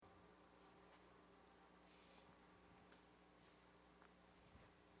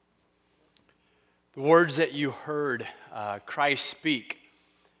The words that you heard Christ speak,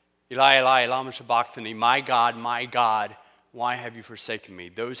 Eli, Eli, lama sabachthani, my God, why have you forsaken me?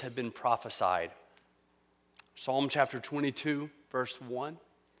 Those had been prophesied. Psalm chapter 22, verse 1,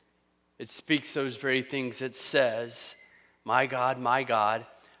 it speaks those very things. It says, my God,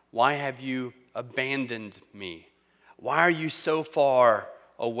 why have you abandoned me? Why are you so far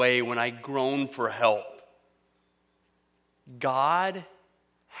away when I groan for help? God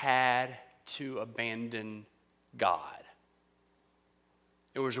had to abandon God.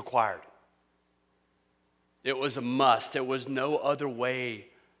 It was required. It was a must. There was no other way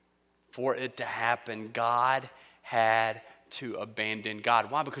for it to happen. God had to abandon God.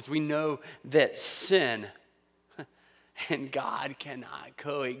 Why? Because we know that sin and God cannot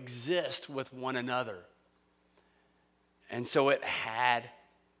coexist with one another. And so it had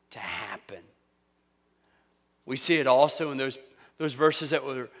to happen. We see it also in those verses that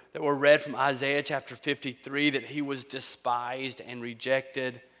were read from Isaiah chapter 53, that he was despised and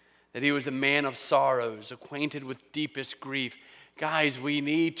rejected, that he was a man of sorrows, acquainted with deepest grief. Guys, we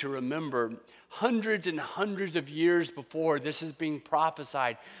need to remember hundreds and hundreds of years before this is being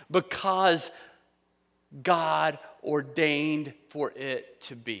prophesied, because God ordained for it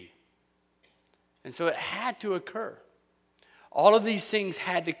to be. And so it had to occur. All of these things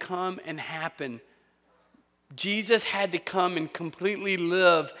had to come and happen. Jesus had to come and completely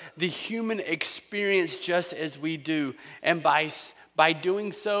live the human experience just as we do. And by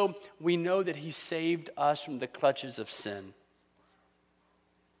doing so, we know that he saved us from the clutches of sin.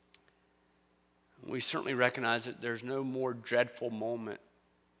 We certainly recognize that there's no more dreadful moment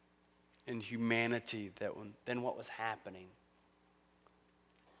in humanity than what was happening.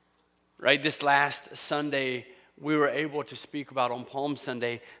 Right? This last Sunday, we were able to speak about on Palm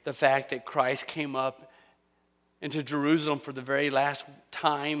Sunday the fact that Christ came up into Jerusalem for the very last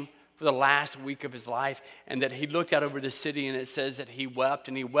time, for the last week of his life, and that he looked out over the city, and it says that he wept,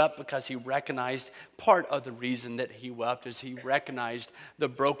 and he wept because he recognized part of the reason that he wept is he recognized the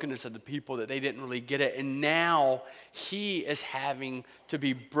brokenness of the people, that they didn't really get it, and now he is having to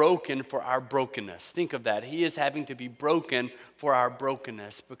be broken for our brokenness. Think of that. He is having to be broken for our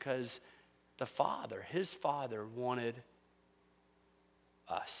brokenness because his Father wanted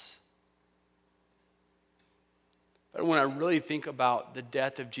us. But when I really think about the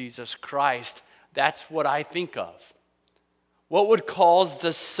death of Jesus Christ, that's what I think of. What would cause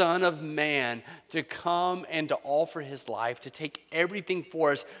the Son of Man to come and to offer his life, to take everything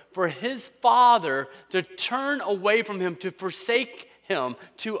for us, for his Father to turn away from him, to forsake him,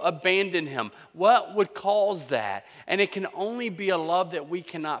 to abandon him? What would cause that? And it can only be a love that we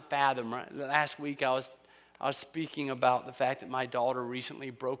cannot fathom. Right? Last week I was speaking about the fact that my daughter recently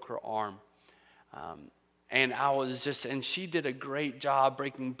broke her arm. And she did a great job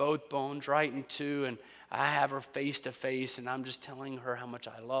breaking both bones right in two. And I have her face to face, and I'm just telling her how much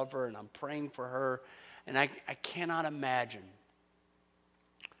I love her, and I'm praying for her. And I cannot imagine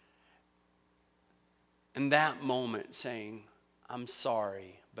in that moment saying, I'm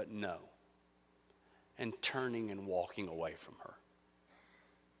sorry, but no, and turning and walking away from her.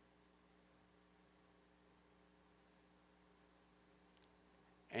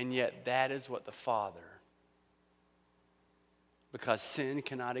 And yet that is what the Father, because sin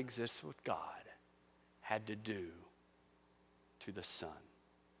cannot exist with God, had to do to the Son.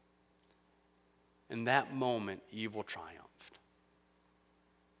 In that moment, evil triumphed.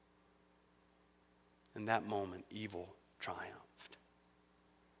 In that moment, evil triumphed.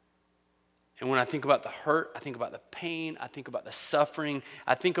 And when I think about the hurt, I think about the pain, I think about the suffering,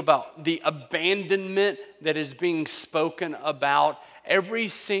 I think about the abandonment that is being spoken about. Every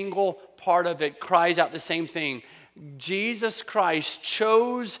single part of it cries out the same thing. Jesus Christ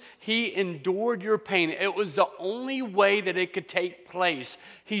chose, he endured your pain. It was the only way that it could take place.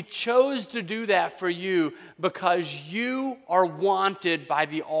 He chose to do that for you because you are wanted by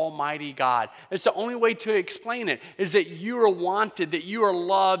the Almighty God. It's the only way to explain it, is that you are wanted, that you are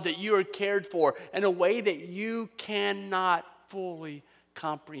loved, that you are cared for in a way that you cannot fully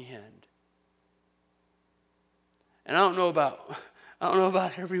comprehend. And I don't know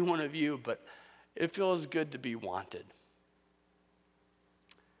about every one of you, but it feels good to be wanted.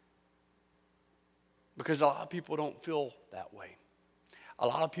 Because a lot of people don't feel that way. A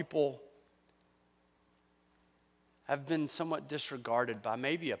lot of people have been somewhat disregarded by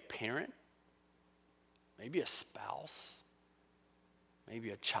maybe a parent, maybe a spouse, maybe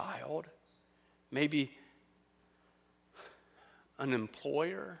a child, maybe an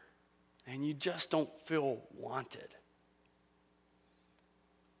employer, and you just don't feel wanted.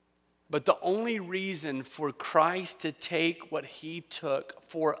 But the only reason for Christ to take what he took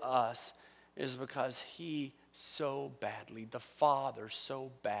for us is because he so badly, the Father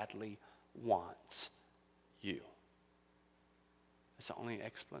so badly wants you. That's the only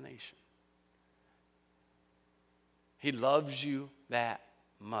explanation. He loves you that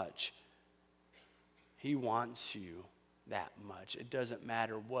much. He wants you that much. It doesn't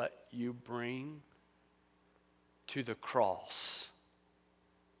matter what you bring to the cross.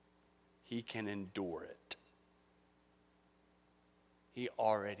 He can endure it. He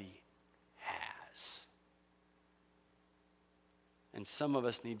already has. And some of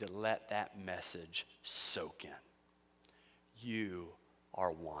us need to let that message soak in. You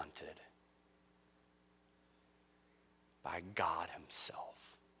are wanted by God himself.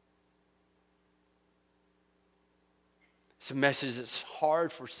 It's a message that's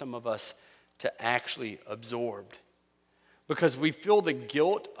hard for some of us to actually absorb, because we feel the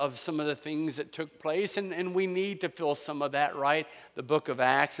guilt of some of the things that took place, and we need to feel some of that, right? The book of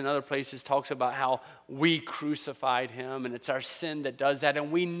Acts and other places talks about how we crucified him, and it's our sin that does that,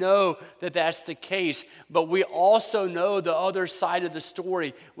 and we know that that's the case, but we also know the other side of the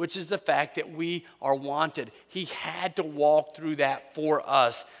story, which is the fact that we are wanted. He had to walk through that for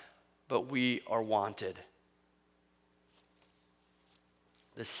us, but we are wanted.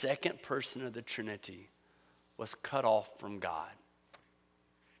 The second person of the Trinity was cut off from God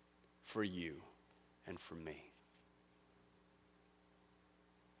for you and for me.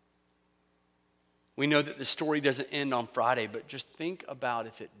 We know that the story doesn't end on Friday, but just think about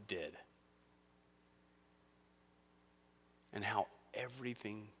if it did and how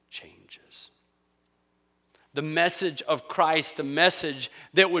everything changes. The message of Christ, the message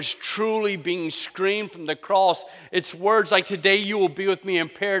that was truly being screamed from the cross. It's words like, today you will be with me in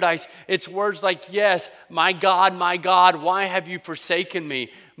paradise. It's words like, yes, my God, why have you forsaken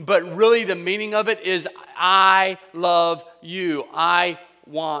me? But really the meaning of it is, I love you. I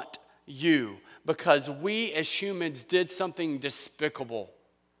want you. Because we as humans did something despicable.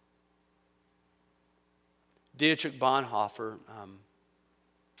 Dietrich Bonhoeffer,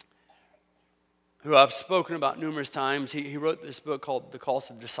 who I've spoken about numerous times, he wrote this book called The Cost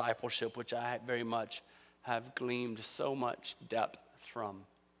of Discipleship, which I very much have gleaned so much depth from.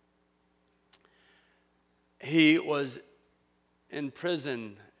 He was in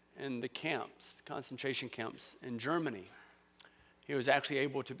prison in the camps, concentration camps in Germany. He was actually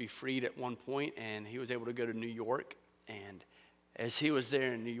able to be freed at one point, and he was able to go to New York. And as he was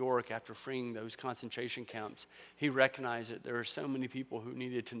there in New York after freeing those concentration camps, he recognized that there were so many people who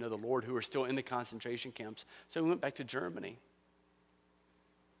needed to know the Lord who were still in the concentration camps. So he went back to Germany.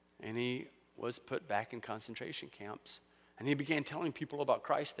 And he was put back in concentration camps. And he began telling people about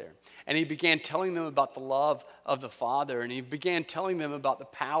Christ there. And he began telling them about the love of the Father. And he began telling them about the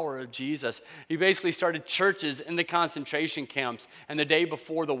power of Jesus. He basically started churches in the concentration camps. And the day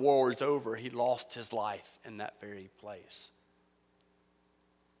before the war was over, he lost his life in that very place.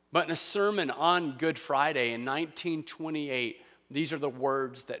 But in a sermon on Good Friday in 1928, these are the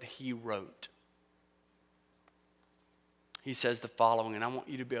words that he wrote. He says the following, and I want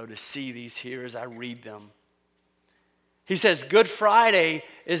you to be able to see these here as I read them. He says, Good Friday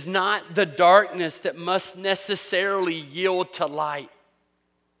is not the darkness that must necessarily yield to light.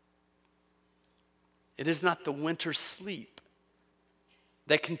 It is not the winter sleep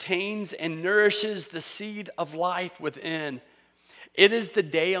that contains and nourishes the seed of life within. It is the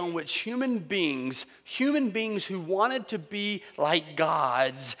day on which human beings who wanted to be like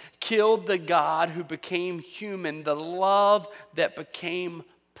gods, killed the God who became human, the love that became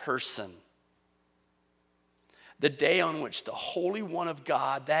person. The day on which the Holy One of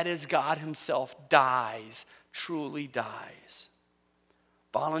God, that is God himself, dies, truly dies,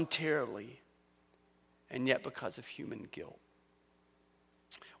 voluntarily, and yet because of human guilt.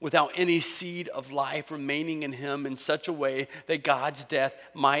 Without any seed of life remaining in him in such a way that God's death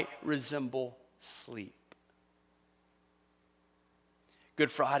might resemble sleep. Good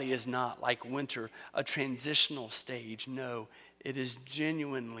Friday is not like winter, a transitional stage. No, it is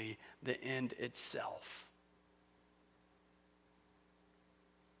genuinely the end itself.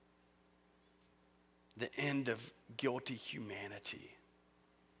 The end of guilty humanity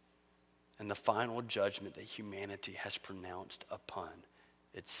and the final judgment that humanity has pronounced upon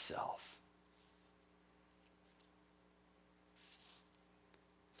itself.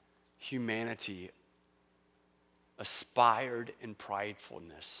 Humanity aspired in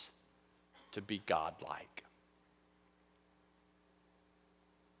pridefulness to be godlike.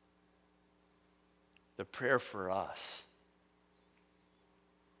 The prayer for us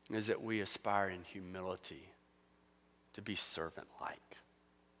is that we aspire in humility to be servant-like.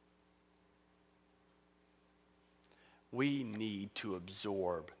 We need to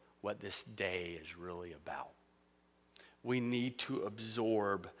absorb what this day is really about. We need to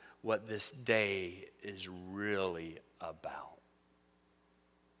absorb what this day is really about.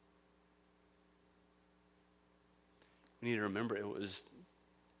 We need to remember it was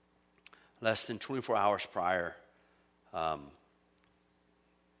less than 24 hours prior.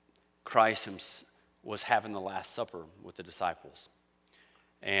 Christ was having the Last Supper with the disciples.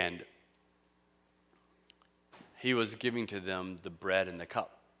 And he was giving to them the bread and the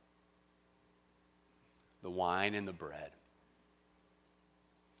cup, the wine and the bread.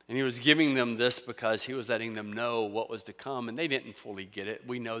 And he was giving them this because he was letting them know what was to come, and they didn't fully get it.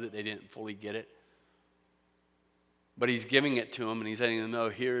 We know that they didn't fully get it. But he's giving it to them, and he's letting them know,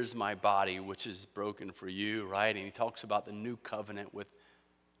 here's my body, which is broken for you, right? And he talks about the new covenant with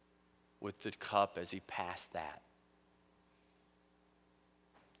the cup as he passed that.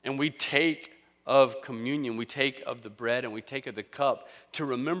 And we take of communion, we take of the bread and we take of the cup to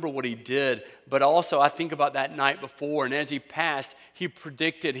remember what he did. But also I think about that night before, and as he passed, he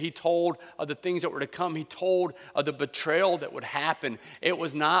predicted, he told of the things that were to come. He told of the betrayal that would happen. It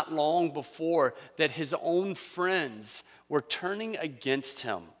was not long before that his own friends were turning against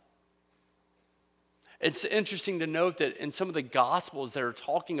him. It's interesting to note that in some of the Gospels that are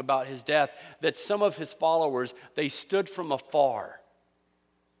talking about his death, that some of his followers, they stood from afar.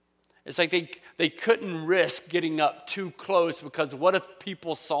 It's like they couldn't risk getting up too close, because what if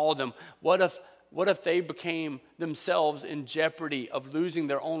people saw them? What if they became themselves in jeopardy of losing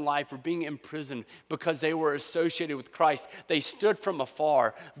their own life or being imprisoned because they were associated with Christ? They stood from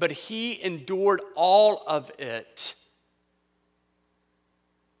afar, but he endured all of it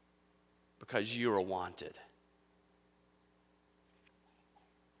because you are wanted.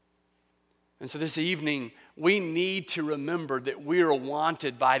 And so this evening, we need to remember that we are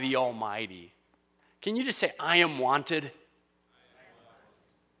wanted by the Almighty. Can you just say, I am wanted?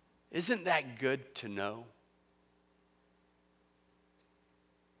 Isn't that good to know?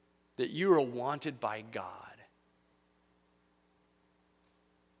 That you are wanted by God.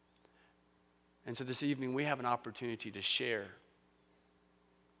 And so this evening, we have an opportunity to share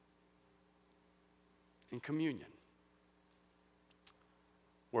in communion,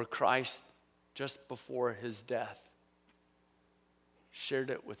 where Christ, just before his death, shared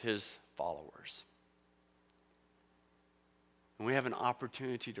it with his followers. And we have an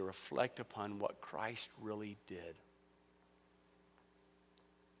opportunity to reflect upon what Christ really did.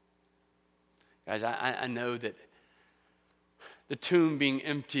 Guys, I know that the tomb being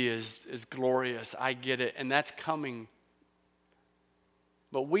empty is glorious. I get it, and that's coming.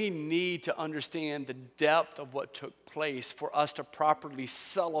 But we need to understand the depth of what took place for us to properly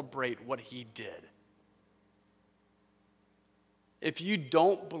celebrate what he did. If you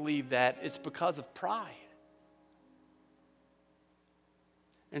don't believe that, it's because of pride.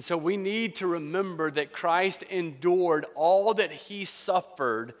 And so we need to remember that Christ endured all that he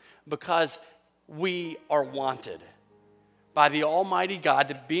suffered because we are wanted by the Almighty God,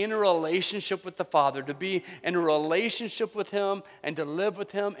 to be in a relationship with the Father, to be in a relationship with him and to live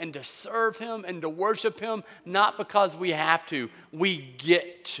with him and to serve him and to worship him, not because we have to, we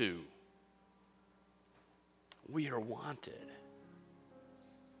get to. We are wanted.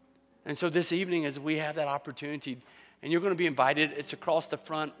 And so this evening, as we have that opportunity, and you're going to be invited, it's across the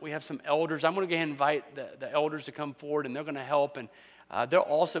front. We have some elders. I'm going to go ahead and invite the elders to come forward, and they're going to help, and they'll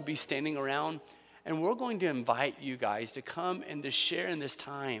also be standing around. And we're going to invite you guys to come and to share in this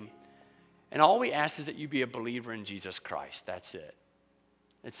time. And all we ask is that you be a believer in Jesus Christ. That's it.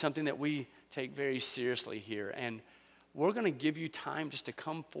 It's something that we take very seriously here. And we're going to give you time just to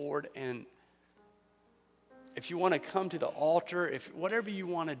come forward. And if you want to come to the altar, if whatever you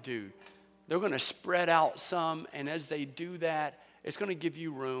want to do, they're going to spread out some. And as they do that, it's going to give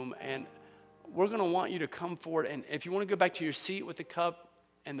you room. And we're going to want you to come forward. And if you want to go back to your seat with the cup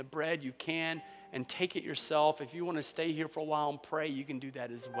and the bread, you can, and take it yourself. If you want to stay here for a while and pray, you can do that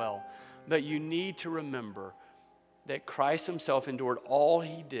as well. But you need to remember that Christ himself endured all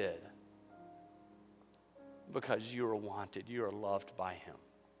he did because you are wanted, you are loved by him.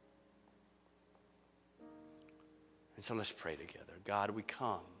 And so let's pray together. God, we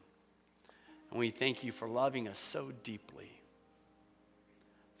come and we thank you for loving us so deeply,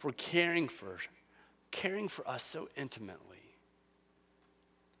 for caring for us so intimately.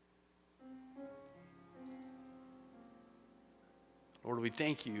 Lord, we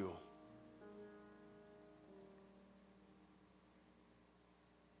thank you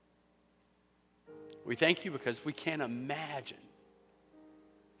we thank you because we can't imagine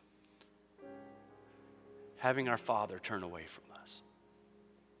having our Father turn away from us.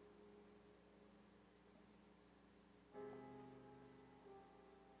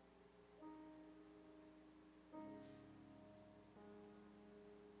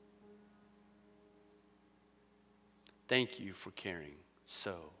 Thank you for caring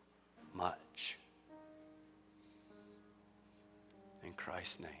so much. In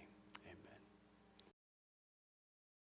Christ's name.